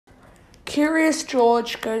Curious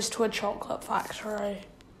George goes to a chocolate factory.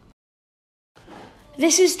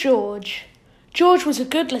 This is George. George was a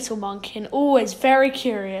good little monkey and always very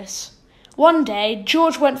curious. One day,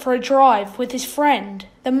 George went for a drive with his friend,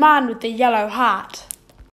 the man with the yellow hat.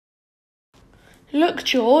 "Look,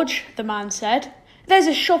 George," the man said, "there's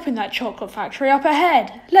a shop in that chocolate factory up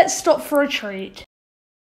ahead. Let's stop for a treat."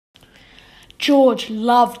 George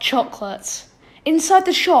loved chocolates. Inside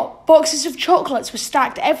the shop, boxes of chocolates were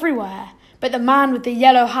stacked everywhere, but the man with the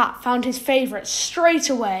yellow hat found his favourite straight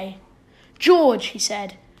away. "George," he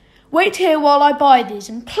said, "wait here while I buy these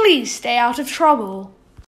and please stay out of trouble."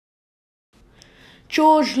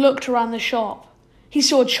 George looked around the shop. He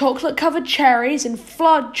saw chocolate-covered cherries and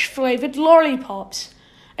fudge-flavoured lollipops.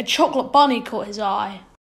 A chocolate bunny caught his eye.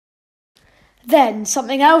 Then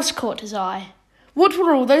something else caught his eye. What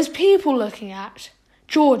were all those people looking at?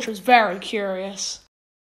 George was very curious.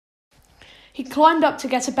 He climbed up to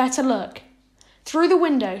get a better look. Through the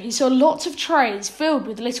window, he saw lots of trays filled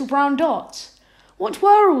with little brown dots. What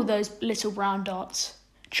were all those little brown dots?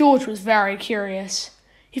 George was very curious.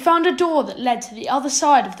 He found a door that led to the other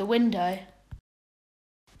side of the window.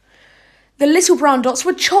 The little brown dots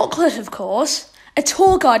were chocolate, of course. A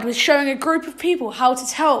tour guide was showing a group of people how to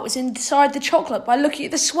tell what was inside the chocolate by looking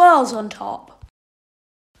at the swirls on top.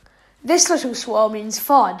 This little swirl means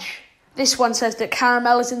fudge. This one says that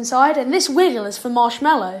caramel is inside, and this wiggle is for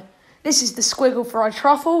marshmallow. This is the squiggle for a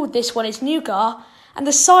truffle, this one is nougat, and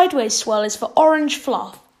the sideways swirl is for orange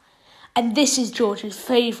fluff. And this is George's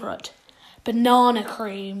favourite, banana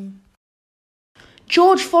cream.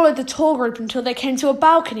 George followed the tour group until they came to a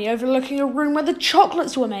balcony overlooking a room where the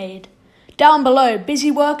chocolates were made. Down below, busy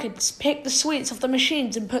workers picked the sweets off the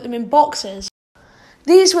machines and put them in boxes.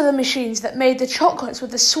 These were the machines that made the chocolates with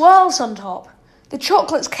the swirls on top. The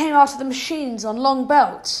chocolates came out of the machines on long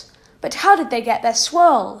belts. But how did they get their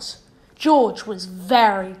swirls? George was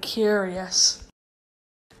very curious.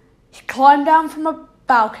 He climbed down from a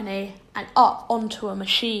balcony and up onto a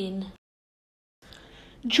machine.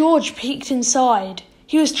 George peeked inside.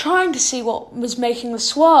 He was trying to see what was making the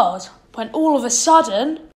swirls, when all of a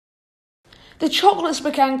sudden, the chocolates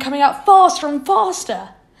began coming out faster and faster.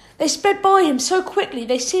 They sped by him so quickly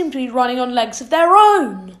they seemed to be running on legs of their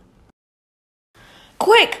own.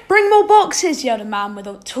 "Quick, bring more boxes," yelled a man with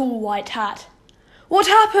a tall white hat. "What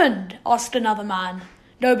happened?" asked another man.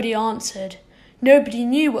 Nobody answered. Nobody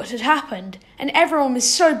knew what had happened, and everyone was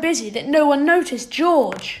so busy that no one noticed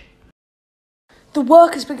George. The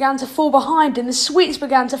workers began to fall behind and the sweets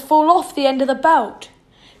began to fall off the end of the belt.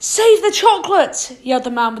 "Save the chocolates!" yelled the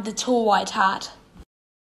man with the tall white hat.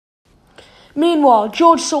 Meanwhile,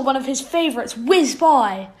 George saw one of his favourites whiz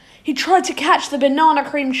by. He tried to catch the banana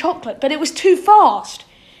cream chocolate, but it was too fast.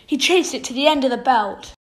 He chased it to the end of the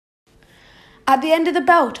belt. At the end of the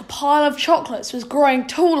belt, a pile of chocolates was growing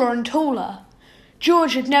taller and taller.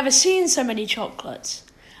 George had never seen so many chocolates.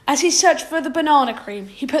 As he searched for the banana cream,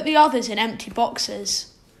 he put the others in empty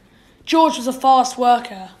boxes. George was a fast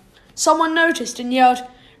worker. Someone noticed and yelled,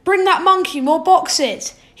 "Bring that monkey more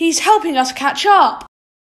boxes! He's helping us catch up!"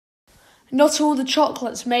 Not all the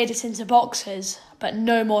chocolates made it into boxes, but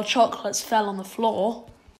no more chocolates fell on the floor.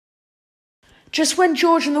 Just when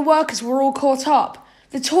George and the workers were all caught up,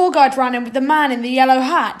 the tour guide ran in with the man in the yellow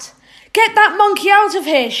hat. "Get that monkey out of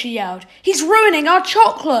here," she yelled. "He's ruining our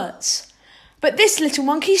chocolates." "But this little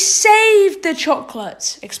monkey saved the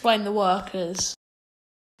chocolates," explained the workers.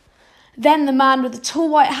 Then the man with the tall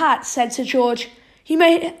white hat said to George, "You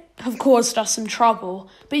may have caused us some trouble,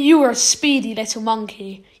 but you were a speedy little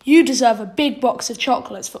monkey. You deserve a big box of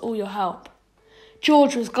chocolates for all your help."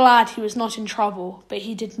 George was glad he was not in trouble, but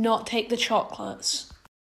he did not take the chocolates.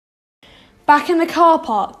 Back in the car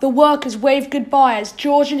park, the workers waved goodbye as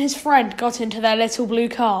George and his friend got into their little blue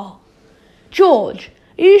car. "George,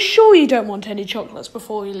 are you sure you don't want any chocolates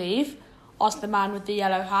before we leave?" asked the man with the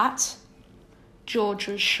yellow hat. George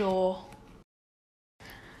was sure.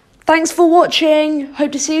 Thanks for watching.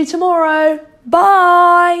 Hope to see you tomorrow.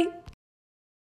 Bye!